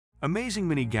Amazing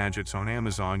mini gadgets on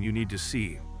Amazon you need to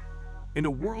see. In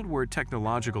a world where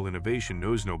technological innovation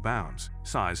knows no bounds,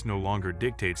 size no longer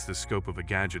dictates the scope of a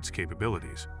gadget's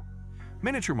capabilities.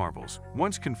 Miniature marvels,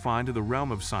 once confined to the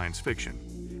realm of science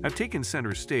fiction, have taken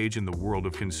center stage in the world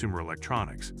of consumer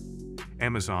electronics.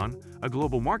 Amazon, a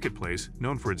global marketplace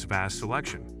known for its vast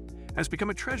selection, has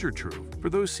become a treasure trove for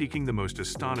those seeking the most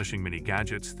astonishing mini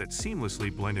gadgets that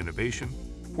seamlessly blend innovation,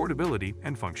 portability,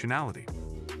 and functionality.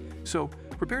 So,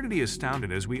 prepare to be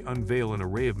astounded as we unveil an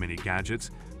array of mini gadgets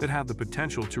that have the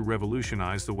potential to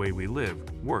revolutionize the way we live,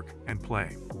 work, and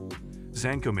play.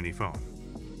 Zanco Mini Phone.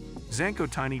 Zanco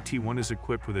Tiny T1 is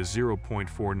equipped with a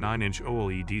 0.49-inch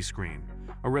OLED screen,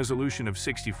 a resolution of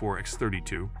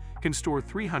 64x32, can store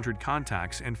 300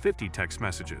 contacts and 50 text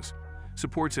messages,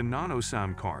 supports a nano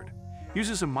SIM card,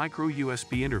 uses a micro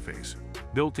USB interface,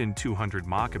 built-in 200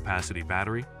 mAh capacity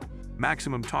battery,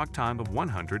 maximum talk time of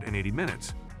 180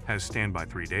 minutes, has standby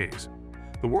 3 days.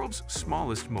 The world's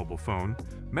smallest mobile phone,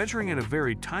 measuring at a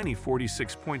very tiny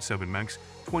 46.7 mx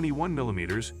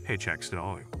 21mm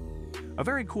HXW. A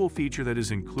very cool feature that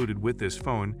is included with this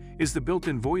phone is the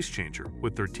built-in voice changer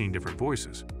with 13 different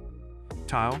voices.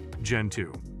 Tile Gen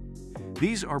 2.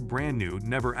 These are brand new,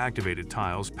 never activated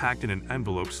tiles packed in an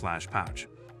envelope/pouch.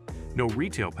 No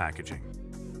retail packaging.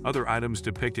 Other items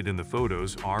depicted in the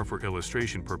photos are for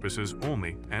illustration purposes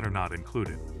only and are not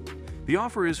included. The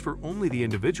offer is for only the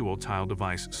individual Tile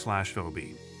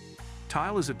device/phone.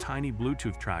 Tile is a tiny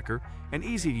Bluetooth tracker and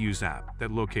easy-to-use app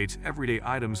that locates everyday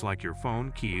items like your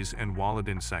phone, keys, and wallet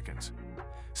in seconds.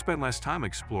 Spend less time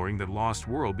exploring the lost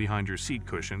world behind your seat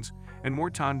cushions and more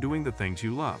time doing the things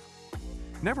you love.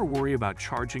 Never worry about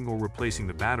charging or replacing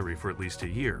the battery for at least a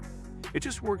year. It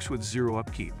just works with zero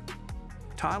upkeep.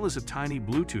 Tile is a tiny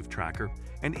Bluetooth tracker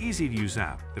and easy-to-use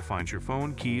app that finds your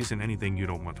phone, keys, and anything you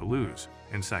don't want to lose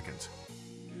in seconds.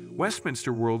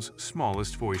 Westminster World's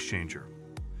Smallest Voice Changer.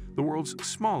 The world's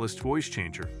smallest voice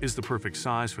changer is the perfect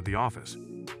size for the office.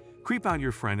 Creep out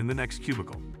your friend in the next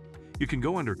cubicle. You can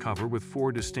go undercover with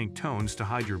 4 distinct tones to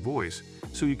hide your voice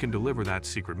so you can deliver that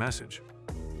secret message.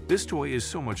 This toy is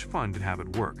so much fun to have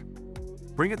at work.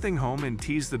 Bring a thing home and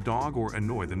tease the dog or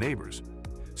annoy the neighbors.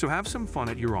 So have some fun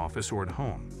at your office or at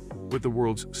home with the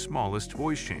world's smallest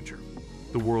voice changer.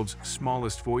 The world's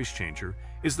smallest voice changer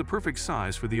is the perfect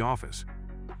size for the office.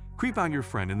 Creep out your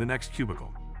friend in the next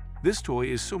cubicle. This toy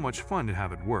is so much fun to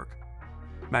have at work.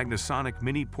 Magnasonic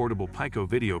Mini Portable Pico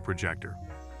Video Projector.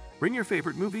 Bring your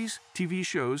favorite movies, TV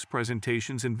shows,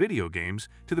 presentations, and video games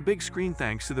to the big screen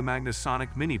thanks to the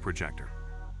Magnasonic Mini Projector.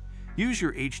 Use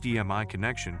your HDMI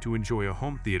connection to enjoy a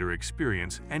home theater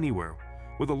experience anywhere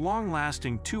with a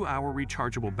long-lasting 2-hour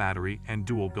rechargeable battery and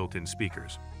dual built-in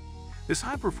speakers. This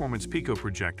high-performance Pico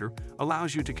projector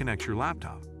allows you to connect your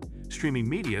laptop, streaming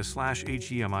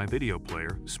media/HDMI video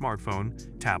player,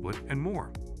 smartphone, tablet, and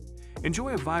more.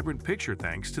 Enjoy a vibrant picture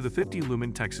thanks to the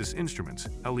 50-lumen Texas Instruments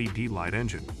LED light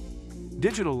engine.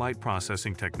 Digital light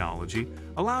processing technology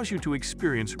allows you to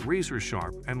experience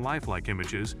razor-sharp and lifelike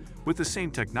images with the same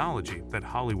technology that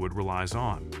Hollywood relies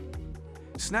on.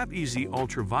 SnapEasy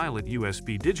Ultraviolet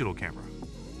USB Digital Camera.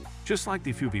 Just like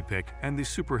the FuviPic and the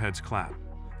Superheads Clap,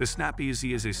 the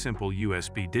SnapEasy is a simple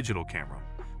USB digital camera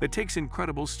that takes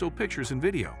incredible still pictures and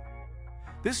video.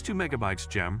 This 2 MB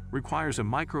gem requires a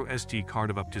micro SD card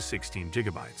of up to 16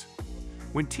 GB.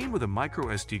 When teamed with a micro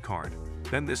SD card,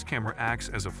 then this camera acts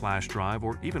as a flash drive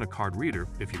or even a card reader,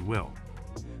 if you will.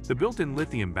 The built-in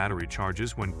lithium battery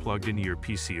charges when plugged into your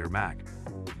PC or Mac.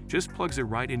 Just plugs it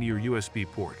right into your USB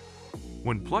port.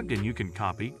 When plugged in, you can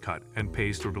copy, cut, and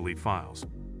paste or delete files.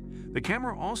 The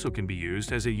camera also can be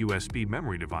used as a USB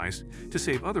memory device to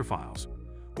save other files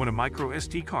when a micro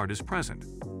SD card is present.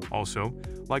 Also,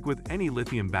 like with any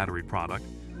lithium battery product,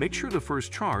 make sure the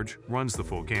first charge runs the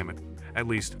full gamut, at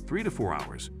least 3 to 4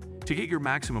 hours, to get your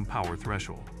maximum power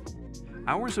threshold.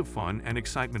 Hours of fun and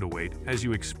excitement await as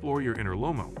you explore your inner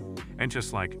Lomo. And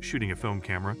just like shooting a film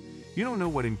camera, you don't know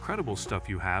what incredible stuff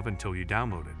you have until you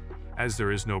download it, as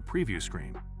there is no preview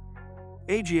screen.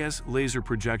 AGS Laser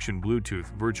Projection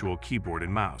Bluetooth Virtual Keyboard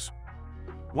and Mouse.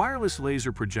 Wireless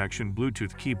Laser Projection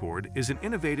Bluetooth Keyboard is an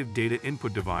innovative data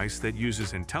input device that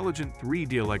uses intelligent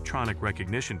 3D electronic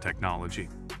recognition technology.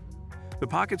 The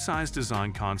pocket-sized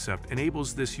design concept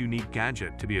enables this unique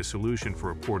gadget to be a solution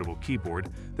for a portable keyboard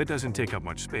that doesn't take up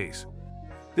much space.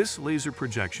 This laser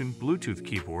projection Bluetooth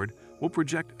keyboard will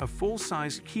project a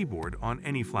full-size keyboard on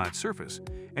any flat surface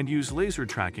and use laser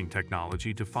tracking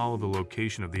technology to follow the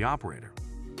location of the operator.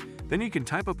 Then you can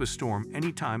type up a storm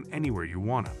anytime, anywhere you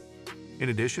want to. In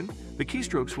addition, the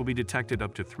keystrokes will be detected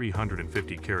up to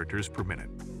 350 characters per minute,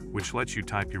 which lets you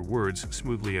type your words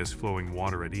smoothly as flowing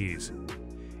water at ease.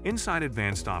 Inside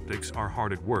advanced optics are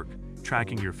hard at work,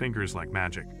 tracking your fingers like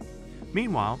magic.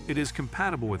 Meanwhile, it is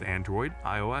compatible with Android,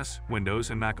 iOS, Windows,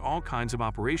 and Mac, all kinds of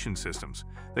operation systems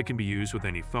that can be used with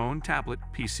any phone, tablet,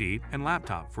 PC, and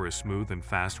laptop for a smooth and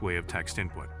fast way of text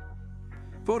input.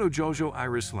 PhotoJojo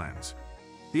Iris Lens.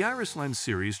 The Iris Lens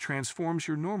series transforms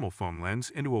your normal phone lens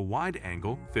into a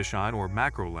wide-angle, fisheye, or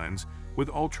macro lens with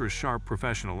ultra-sharp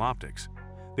professional optics.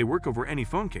 They work over any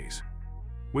phone case.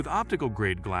 With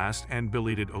optical-grade glass and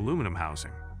beaded aluminum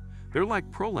housing, they're like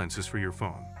pro lenses for your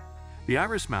phone. The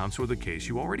iris mounts or the case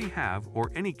you already have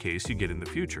or any case you get in the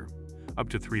future, up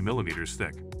to 3 mm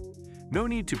thick. No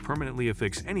need to permanently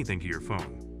affix anything to your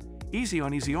phone. Easy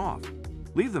on, easy off.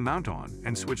 Leave the mount on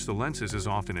and switch the lenses as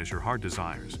often as your heart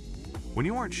desires. When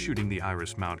you aren't shooting, the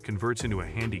iris mount converts into a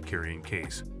handy carrying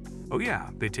case. Oh yeah,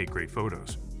 they take great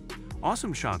photos.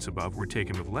 Awesome shots above were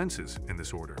taken with lenses in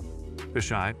this order: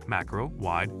 fisheye, macro,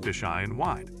 wide, fisheye, and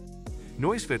wide.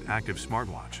 NoiseFit Active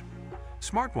Smartwatch.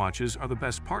 Smartwatches are the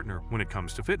best partner when it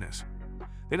comes to fitness.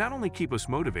 They not only keep us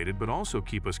motivated but also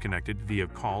keep us connected via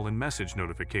call and message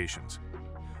notifications.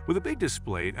 With a big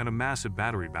display and a massive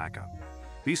battery backup,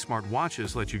 these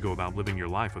smartwatches let you go about living your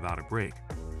life without a break.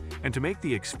 And to make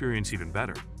the experience even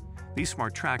better, these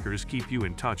smart trackers keep you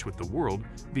in touch with the world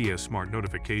via smart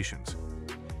notifications.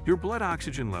 Your blood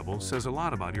oxygen level says a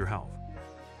lot about your health.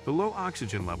 The low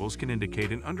oxygen levels can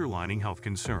indicate an underlying health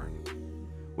concern.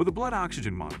 With a blood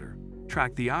oxygen monitor,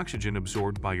 track the oxygen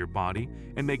absorbed by your body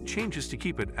and make changes to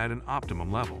keep it at an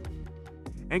optimum level.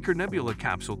 Anker Nebula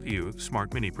Capsule EU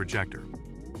Smart Mini Projector.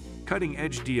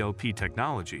 Cutting-edge DLP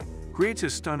technology creates a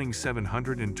stunning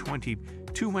 720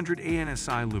 200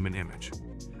 ANSI lumen image.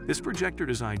 This projector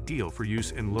is ideal for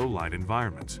use in low-light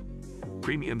environments.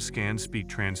 Premium scan speed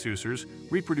transducers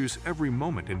reproduce every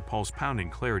moment in pulse-pounding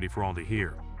clarity for all to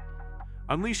hear.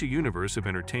 Unleash a universe of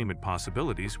entertainment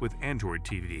possibilities with Android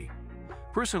TV.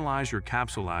 Personalize your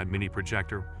Capsule Mini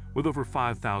Projector with over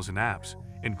 5,000 apps,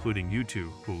 including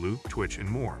YouTube, Hulu, Twitch, and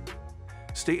more.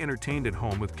 Stay entertained at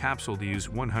home with Capsule's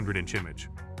 100-inch image.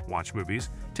 Watch movies,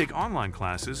 take online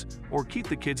classes, or keep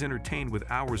the kids entertained with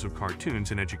hours of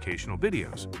cartoons and educational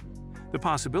videos. The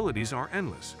possibilities are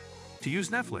endless. To use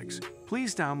Netflix,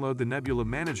 please download the Nebula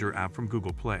Manager app from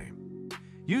Google Play.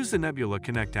 Use the Nebula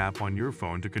Connect app on your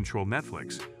phone to control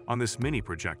Netflix on this mini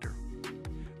projector.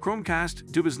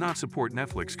 Chromecast does not support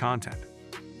Netflix content.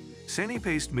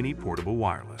 SaniPaste Mini Portable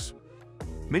Wireless.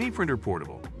 Mini Printer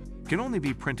Portable. Can only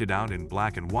be printed out in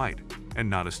black and white and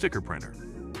not a sticker printer.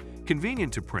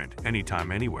 Convenient to print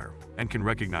anytime, anywhere, and can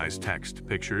recognize text,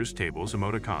 pictures, tables,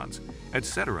 emoticons,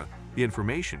 etc. The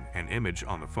information and image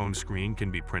on the phone screen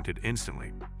can be printed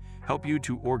instantly. Help you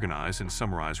to organize and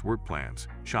summarize work plans,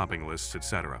 shopping lists,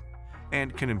 etc.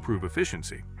 and can improve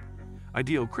efficiency.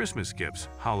 Ideal Christmas gifts,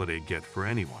 holiday gift for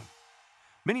anyone.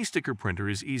 Mini Sticker Printer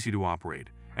is easy to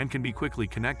operate and can be quickly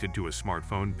connected to a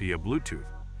smartphone via Bluetooth,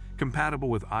 compatible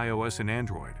with iOS and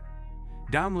Android.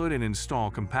 Download and install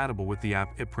compatible with the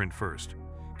app iPrint First.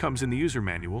 Comes in the user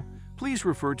manual. Please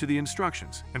refer to the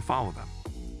instructions and follow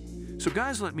them. So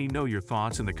guys, let me know your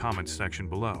thoughts in the comments section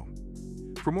below.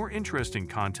 For more interesting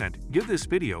content, give this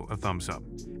video a thumbs up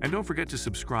and don't forget to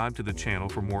subscribe to the channel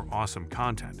for more awesome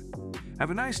content.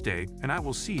 Have a nice day and I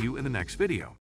will see you in the next video.